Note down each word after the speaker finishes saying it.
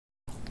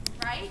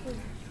right?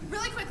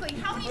 Really quickly,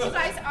 how many of you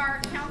guys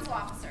are council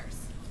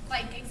officers?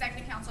 Like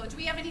executive council? Do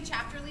we have any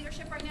chapter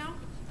leadership right now?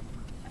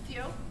 A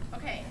few?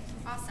 Okay,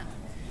 awesome.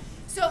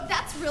 So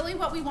that's really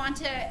what we want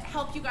to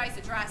help you guys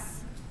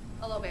address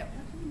a little bit.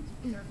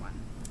 Third one.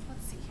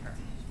 Let's see here.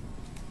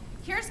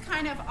 Here's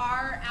kind of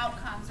our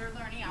outcomes or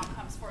learning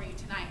outcomes for you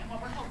tonight and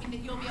what we're hoping that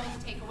you'll be able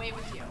to take away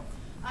with you.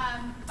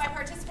 By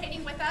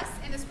participating with us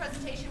in this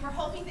presentation, we're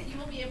hoping that you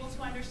will be able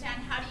to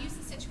understand how to use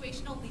the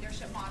situational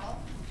leadership model.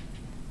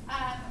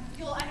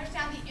 You'll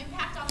understand the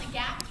impact on the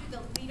gap through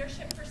the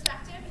leadership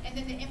perspective, and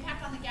then the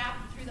impact on the gap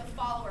through the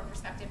follower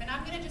perspective. And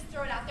I'm going to just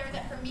throw it out there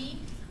that for me,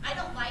 I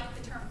don't like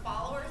the term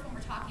followers when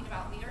we're talking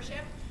about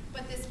leadership,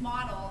 but this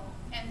model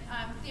and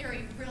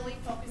theory really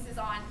focuses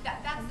on,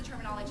 that's the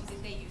terminology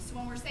that they use. So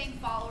when we're saying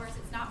followers,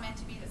 it's not meant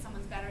to be that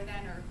someone's better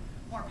than or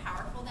more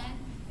powerful than,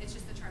 it's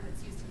just the term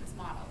that's used in this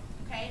model.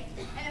 Okay?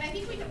 And then I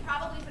think we could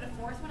probably put a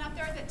fourth one up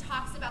there that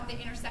talks about the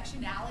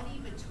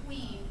intersectionality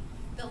between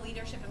the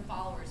leadership and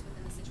followers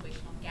within the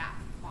situational gap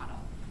model.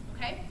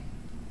 Okay?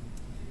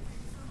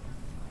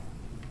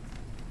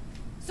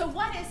 So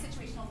what is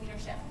situational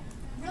leadership?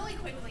 Really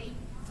quickly,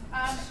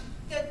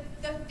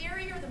 the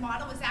theory or the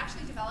model was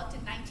actually developed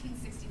in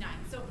 1969.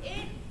 So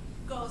it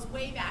goes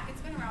way back.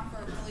 It's been around for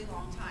a really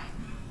long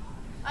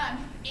time.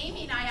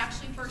 Amy and I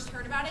actually first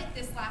heard about it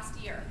this last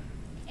year.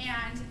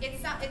 And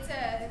it's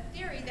a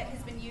theory that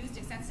has been used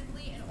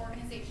extensively in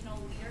organizational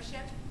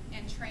leadership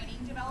and training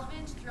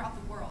development throughout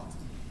the world.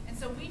 And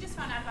so we just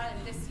found out about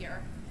it this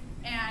year.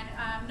 And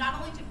not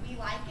only did we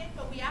like it,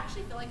 but we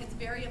actually feel like it's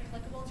very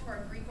applicable to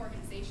our Greek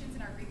organizations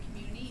and our Greek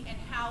community and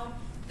how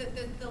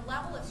the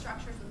level of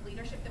structures of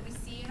leadership that we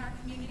see in our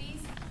communities,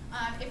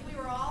 if we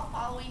were all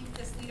following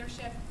this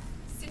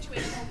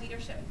situational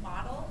leadership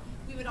model,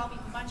 we would all be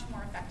much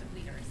more effective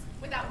leaders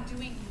without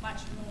doing much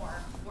more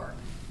work.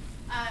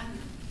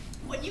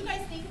 When you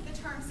guys think of the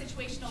term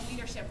situational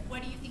leadership,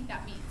 what do you think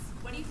that means?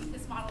 What do you think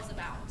this model is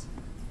about?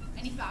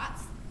 Any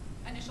thoughts?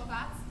 Initial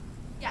thoughts?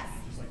 Yes?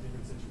 Just like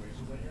different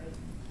situations that you're in?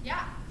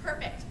 Yeah,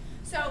 perfect.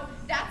 So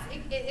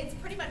it's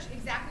pretty much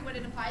exactly what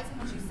it implies in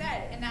what you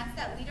said, and that's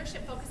that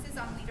leadership focuses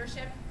on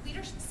leadership.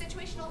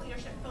 Situational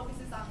leadership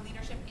focuses on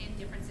leadership in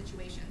different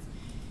situations.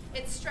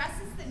 It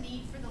stresses the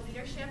need for the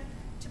leadership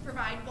to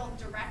provide both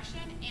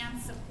direction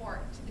and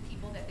support to the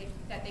people that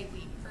they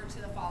lead, or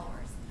to the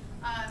followers.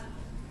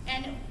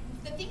 And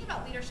the thing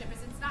about leadership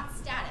is it's not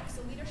static.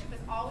 So leadership is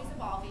always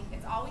evolving.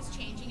 It's always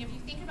changing. If you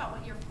think about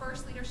what your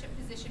first leadership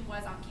position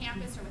was on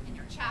campus or within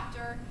your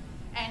chapter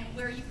and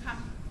where you've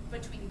come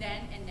between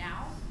then and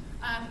now,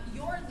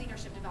 your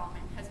leadership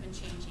development has been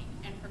changing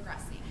and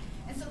progressing.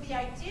 And so the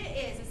idea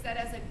is that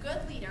as a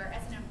good leader,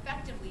 as an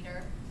effective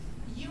leader,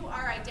 you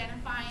are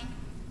identifying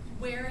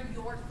where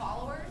your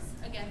followers,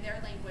 again, their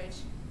language,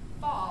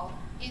 fall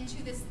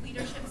into this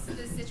leadership,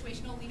 this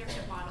situational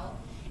leadership model,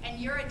 and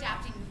you're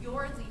adapting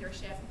your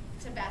leadership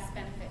to best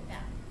benefit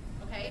them,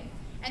 okay?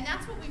 And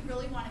that's what we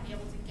really want to be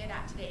able to get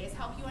at today, is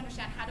help you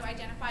understand how to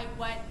identify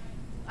what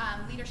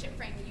leadership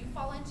frame you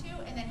fall into,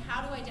 and then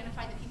how to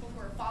identify the people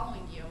who are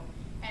following you,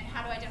 and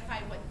how to identify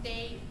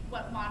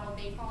what model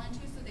they fall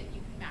into so that you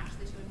can match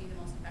the two and be the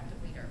most effective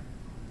leader.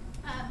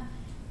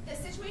 The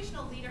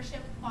situational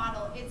leadership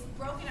model, it's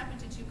broken up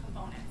into two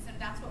components, and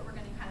that's what we're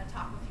going to kind of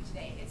talk with you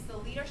today. It's the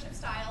leadership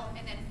style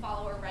and then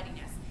follower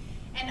readiness.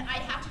 And I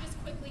have to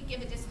just quickly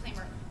give a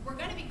disclaimer. We're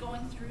going to be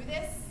going through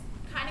this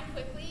kind of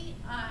quickly,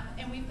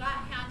 and we've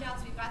got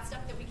handouts, we've got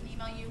stuff that we can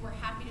email you. We're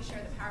happy to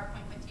share the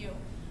PowerPoint with you.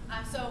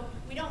 So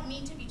we don't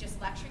mean to be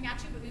just lecturing at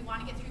you, but we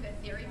want to get through the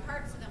theory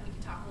part so then we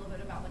can talk a little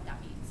bit about what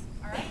that means.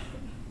 All right?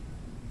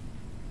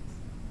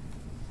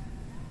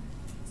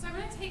 So I'm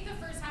going to take the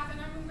first half,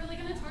 and I'm really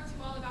going to talk to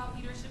you all about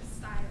leadership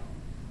style.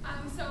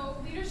 So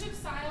leadership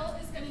style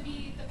is going to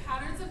be the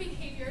patterns of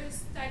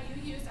behaviors that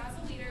you use as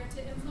a leader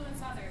to influence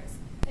others.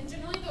 And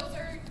generally those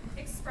are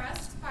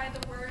expressed by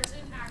the words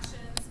and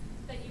actions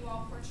that you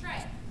all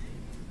portray.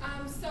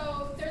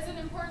 So there's an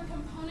important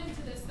component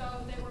to this,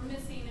 though, that we're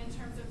missing in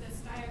terms of this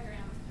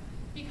diagram.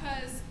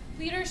 Because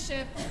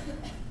leadership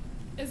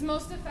is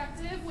most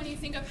effective when you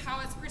think of how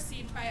it's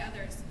perceived by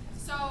others.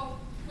 So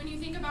when you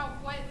think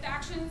about what the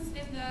actions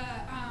and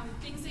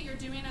the things that you're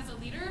doing as a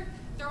leader,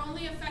 they're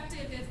only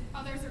effective if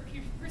others are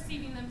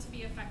perceiving them to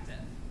be effective.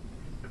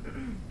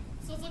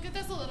 So let's look at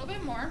this a little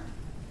bit more.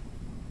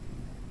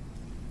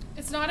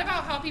 It's not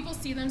about how people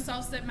see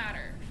themselves that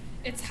matter.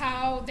 It's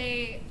how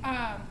they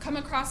come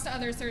across to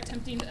others they're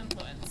attempting to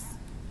influence.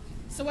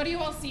 So what do you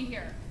all see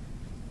here?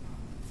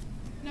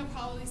 No,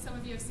 probably some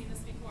of you have seen this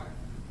before.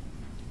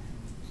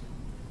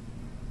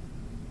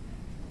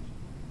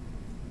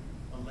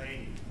 A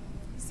lady.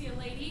 You see a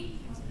lady?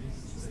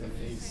 A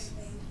face.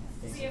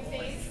 See a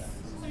face?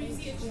 So you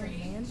see a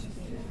tree?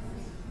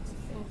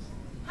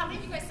 How many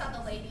of you guys saw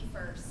the lady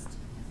first?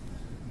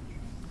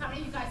 How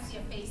many of you guys see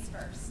a face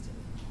first?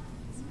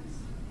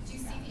 Do you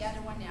see the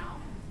other one now?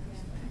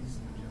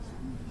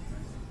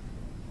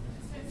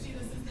 See,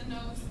 this is the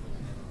nose.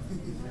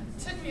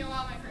 Took me a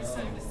while my first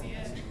time to see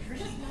it.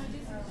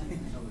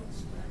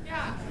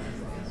 Yeah.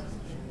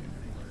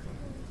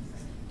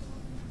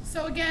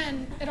 So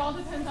again, it all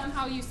depends on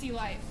how you see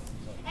life.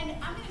 And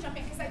I'm going to jump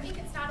in because I think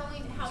it's not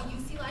only how you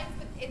see life,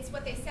 but it's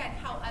what they said,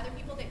 how other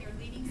people that you're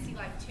leading see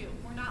life too.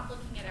 We're not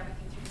looking at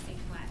everything through the same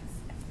lens.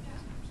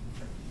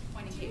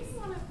 Pointing Do you case.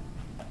 want to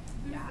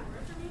move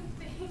forward for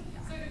me?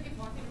 So I don't keep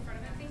walking in front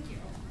of it. Thank you.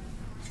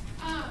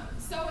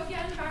 So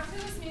again, back to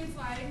this main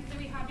slide that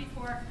we had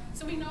before.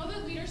 So we know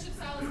that leadership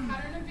style is a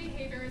pattern of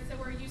behaviors that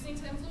we're using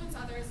to influence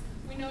others.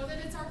 We know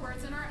that it's our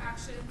words and our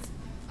actions,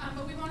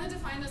 but we want to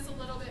define this a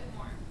little bit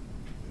more.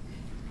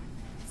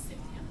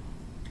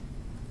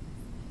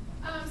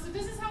 So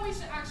this is how we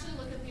should actually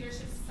look at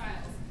leadership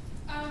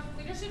styles.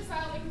 Leadership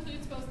style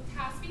includes both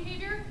task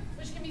behavior,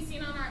 which can be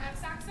seen on our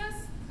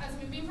x-axis as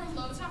moving from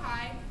low to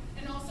high,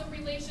 and also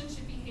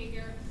relationship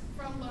behavior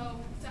from low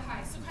to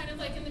high. So kind of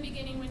like in the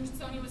beginning when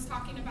Sonia was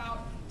talking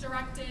about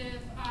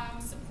directive,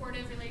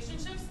 supportive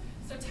relationships.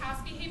 So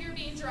task behavior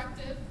being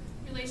directive,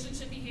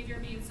 relationship behavior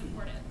being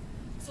supportive.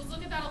 So let's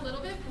look at that a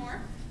little bit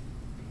more.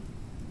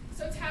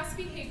 So task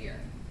behavior,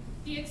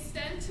 the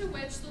extent to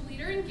which the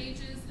leader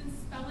engages in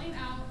spelling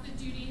out the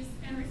duties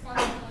and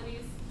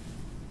responsibilities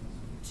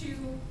to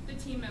the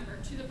team member,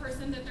 to the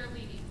person that they're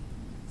leading.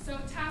 So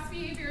task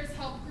behaviors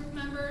help group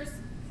members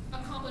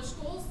accomplish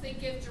goals, they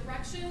give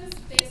directions,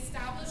 they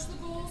establish the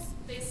goals,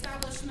 they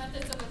establish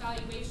methods of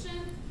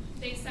evaluation,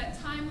 they set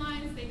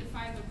timelines, they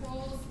define the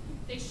roles,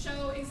 they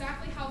show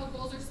exactly how the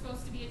goals are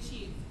supposed to be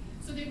achieved.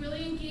 So they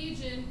really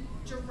engage in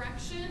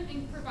direction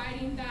and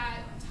providing that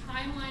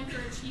timeline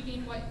for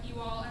achieving what you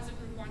all as a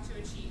group want to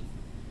achieve.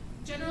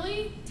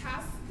 Generally,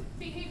 task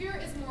behavior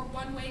is more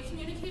one-way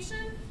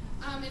communication.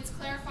 It's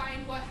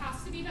clarifying what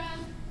has to be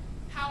done,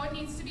 how it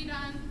needs to be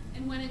done,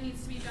 and when it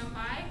needs to be done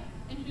by,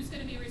 and who's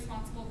going to be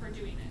responsible for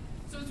doing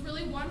it. So it's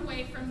really one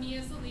way from me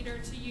as the leader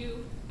to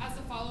you as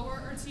a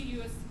follower, or to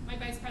you as my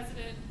vice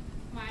president,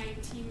 my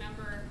team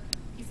member,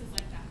 pieces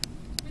like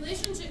that.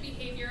 Relationship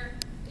behavior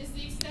is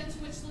the extent to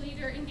which the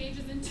leader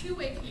engages in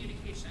two-way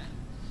communication.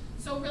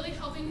 So really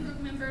helping group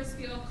members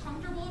feel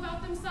comfortable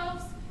about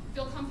themselves,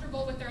 feel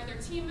comfortable with their other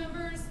team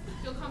members,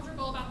 feel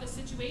comfortable about the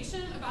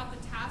situation, about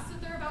the tasks that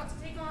they're about to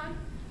take on.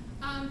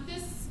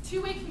 This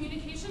two-way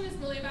communication is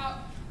really about,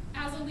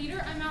 as a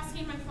leader, I'm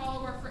asking my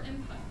follower for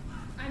input.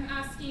 I'm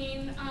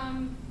asking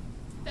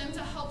them to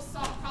help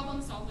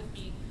problem solve with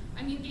me.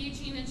 I'm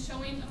engaging and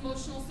showing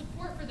emotional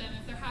support for them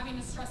if they're having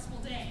a stressful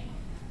day.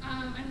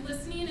 I'm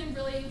listening and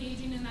really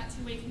engaging in that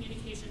two-way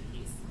communication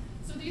piece.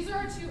 So these are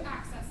our two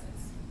accesses.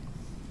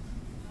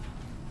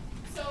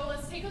 So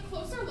let's take a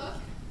closer look.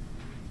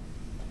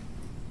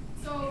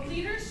 So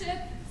leadership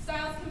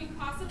styles can be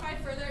classified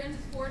further into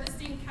 4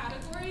 distinct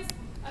categories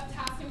of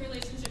task and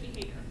relationship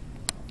behavior.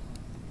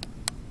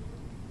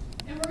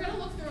 And we're going to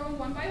look through them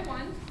one by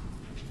one.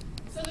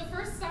 So the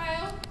first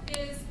style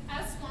is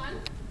S1,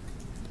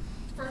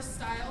 first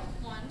style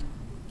 1,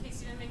 in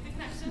case you didn't make the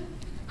connection.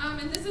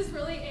 And this is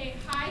really a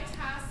high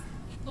task,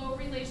 low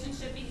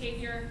relationship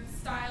behavior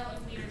style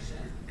of leadership.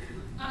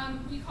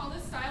 We call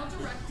this style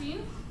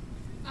directing.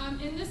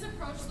 In this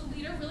approach, the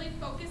leader really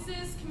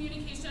focuses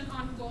communication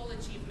on goal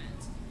achievement.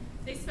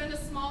 They spend a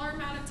smaller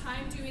amount of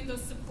time doing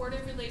those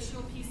supportive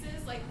relational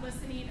pieces like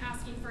listening,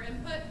 asking for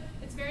input.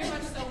 It's very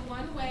much so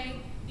one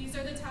way. These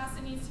are the tasks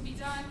that needs to be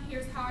done.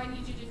 Here's how I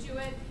need you to do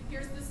it.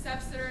 Here's the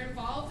steps that are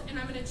involved, and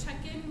I'm going to check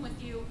in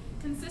with you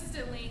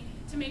consistently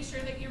to make sure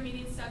that you're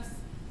meeting steps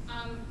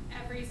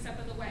every step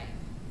of the way.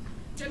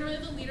 Generally,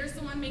 the leader is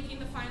the one making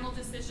the final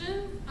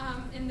decision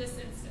in this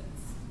instance.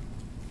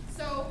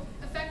 So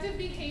effective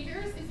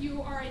behaviors, if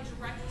you are a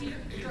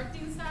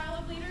directing style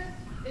of leader,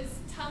 is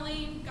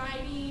telling,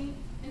 guiding,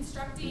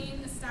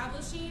 instructing,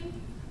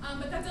 establishing,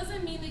 but that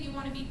doesn't mean that you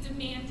want to be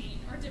demanding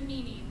or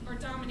demeaning or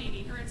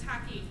dominating or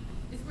attacking.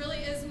 It really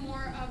is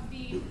more of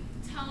the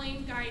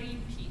telling,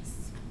 guiding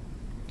piece.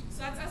 So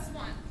that's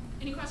S1.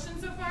 Any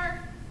questions so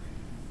far?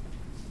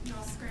 You're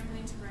all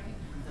scrambling to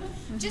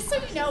write. Just so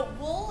you know,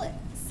 we'll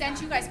send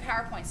you guys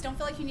PowerPoints. Don't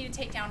feel like you need to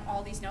take down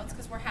all these notes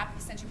because we're happy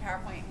to send you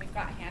PowerPoint, and we've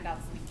got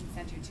handouts that we can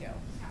send you too.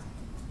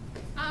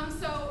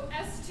 So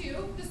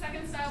S2, the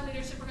second style of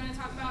leadership we're going to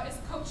talk about is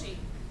coaching.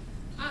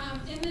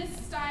 In this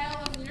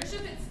style of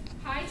leadership, it's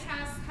high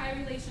task, high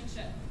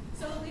relationship.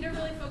 So the leader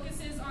really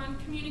focuses on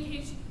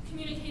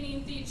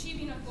communicating the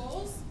achieving of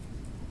goals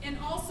and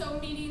also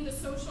meeting the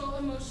social,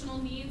 emotional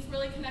needs,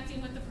 really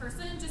connecting with the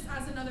person just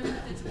as another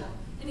individual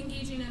and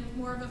engaging in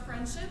more of a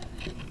friendship.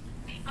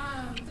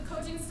 The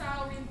coaching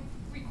style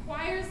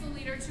requires the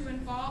leader to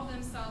involve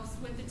themselves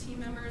with the team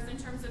members in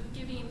terms of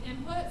giving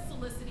input,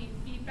 soliciting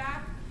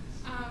feedback,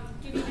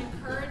 giving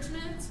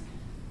encouragement.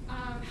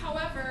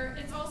 However,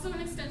 it's also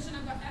an extension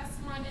of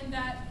S1 in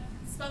that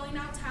spelling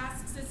out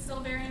tasks is still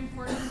very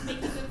important,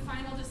 making the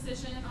final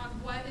decision on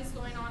what is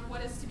going on,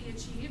 what is to be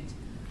achieved.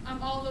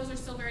 All of those are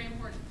still very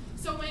important.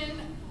 So when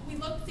we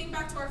think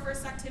back to our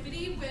first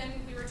activity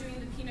when we were doing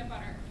the peanut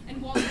butter,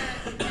 and Walter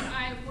and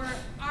I were,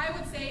 I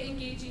would say,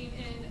 engaging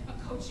in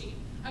a coaching.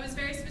 I was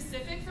very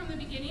specific from the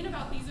beginning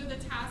about these are the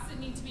tasks that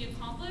need to be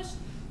accomplished,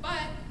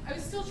 but I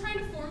was still trying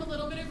to form a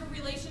little bit of a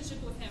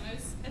relationship with him. I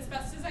was, as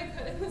best as I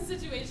could in the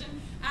situation,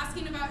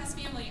 asking about his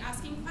family,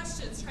 asking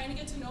questions, trying to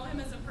get to know him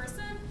as a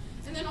person,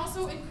 and then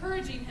also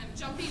encouraging him,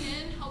 jumping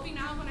in, helping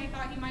out when I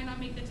thought he might not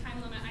make the time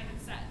limit I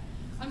had set.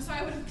 So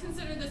I would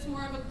consider this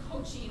more of a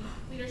coaching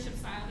leadership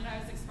style that I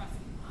was expressing.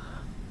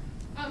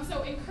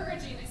 So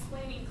encouraging,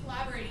 explaining,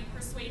 collaborating,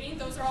 persuading,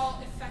 those are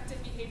all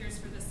effective behaviors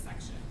for this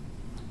section.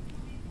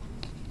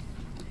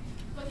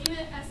 Looking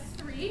at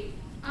S3,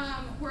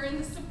 we're in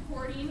the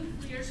supporting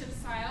leadership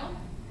style.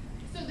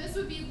 So this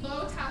would be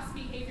low task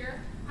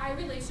behavior, high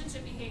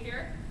relationship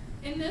behavior.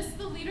 In this,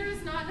 the leader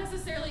is not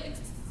necessarily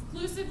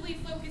exclusively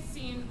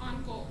focusing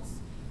on goals.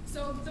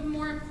 So the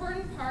more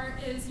important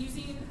part is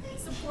using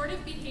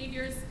supportive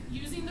behaviors,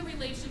 using the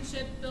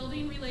relationship,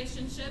 building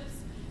relationships,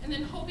 and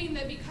then hoping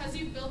that because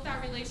you've built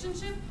that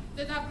relationship,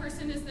 that that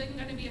person is then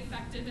going to be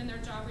effective in their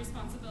job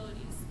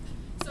responsibilities.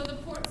 So the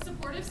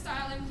supportive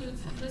style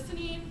includes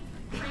listening,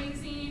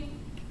 praising,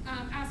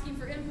 asking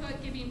for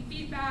input, giving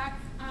feedback.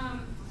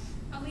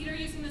 A leader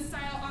using this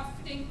style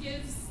often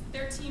gives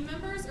their team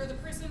members or the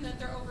person that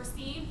they're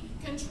overseeing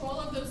control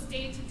of those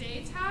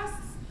day-to-day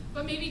tasks,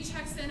 but maybe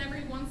checks in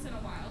every once in a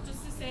while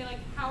just to say, like,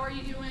 how are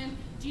you doing?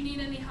 Do you need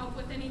any help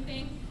with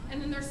anything?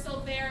 And then they're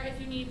still there if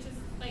you need to,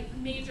 like,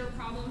 major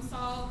problem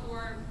solve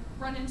or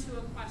run into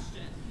a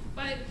question.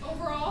 But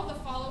overall, the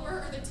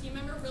follower or the team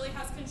member really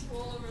has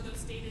control over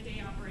those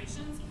day-to-day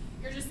operations.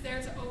 You're just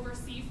there to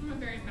oversee from a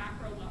very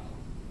macro level.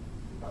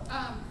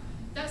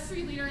 The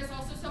S3 leader is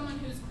also someone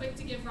who's quick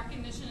to give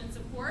recognition and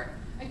support.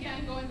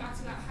 Again, going back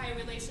to that high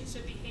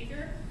relationship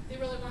behavior, they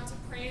really want to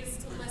praise,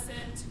 to listen,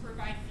 to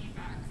provide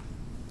feedback.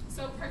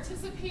 So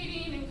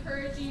participating,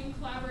 encouraging,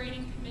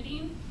 collaborating,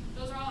 committing,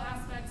 those are all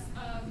aspects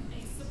of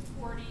a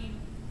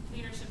supporting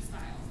leadership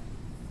style.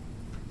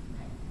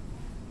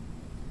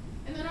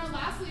 And then our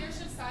last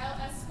leadership style,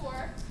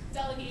 S4,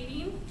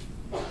 delegating.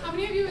 How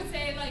many of you would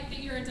say like that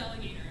you're a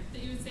delegator?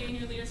 That you would say in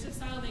your leadership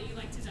style that you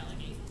like to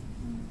delegate?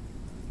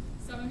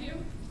 Some of you?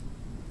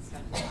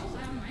 Oh,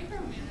 I'm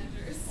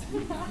micromanagers.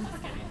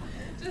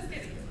 Just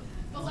kidding.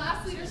 The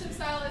last leadership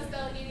style is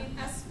delegating,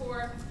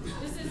 S4.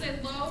 This is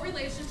a low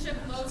relationship,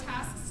 low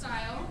task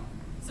style,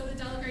 so the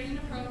delegating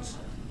approach.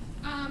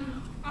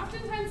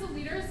 Oftentimes the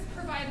leaders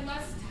provide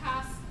less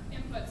task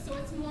input, so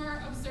it's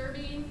more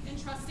observing,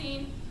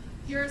 entrusting.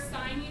 You're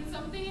assigning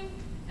something,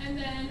 and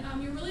then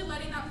you're really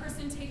letting that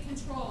person take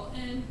control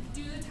and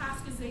do the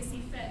task as they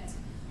see fit.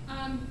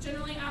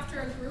 Generally,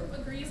 after a group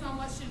agrees on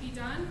what should be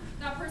done,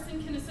 that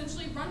person can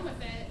essentially run with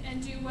it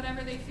and do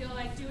whatever they feel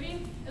like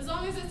doing, as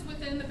long as it's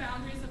within the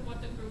boundaries of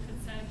what the group had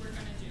said we're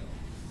going to do.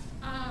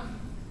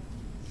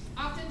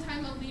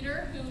 Oftentimes, a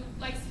leader who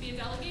likes to be a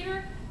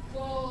delegator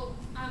will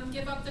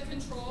give up the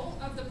control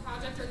of the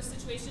project or the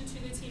situation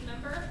to the team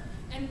member,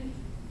 and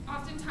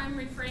oftentimes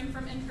refrain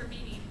from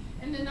intervening.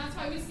 And then that's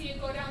why we see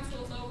it go down to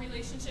a low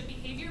relationship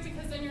behavior,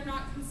 because then you're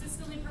not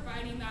consistently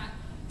providing that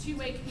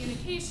two-way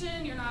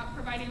communication, you're not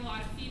providing a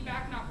lot of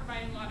feedback, not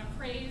providing a lot of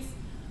praise,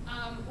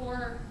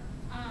 or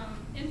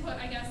input,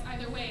 I guess,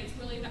 either way. It's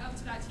really up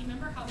to that team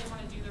member how they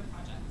want to do their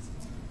project.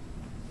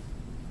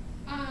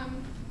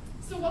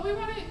 So what we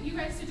want you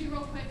guys to do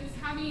real quick is,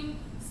 having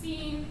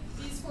seen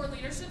these 4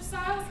 leadership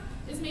styles,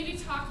 is maybe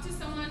talk to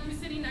someone who's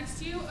sitting next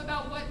to you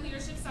about what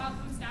leadership style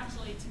comes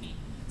naturally to me.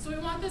 So what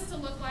we want this to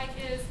look like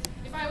is,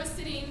 if I was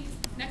sitting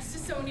next to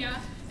Sonia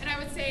and I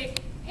would say,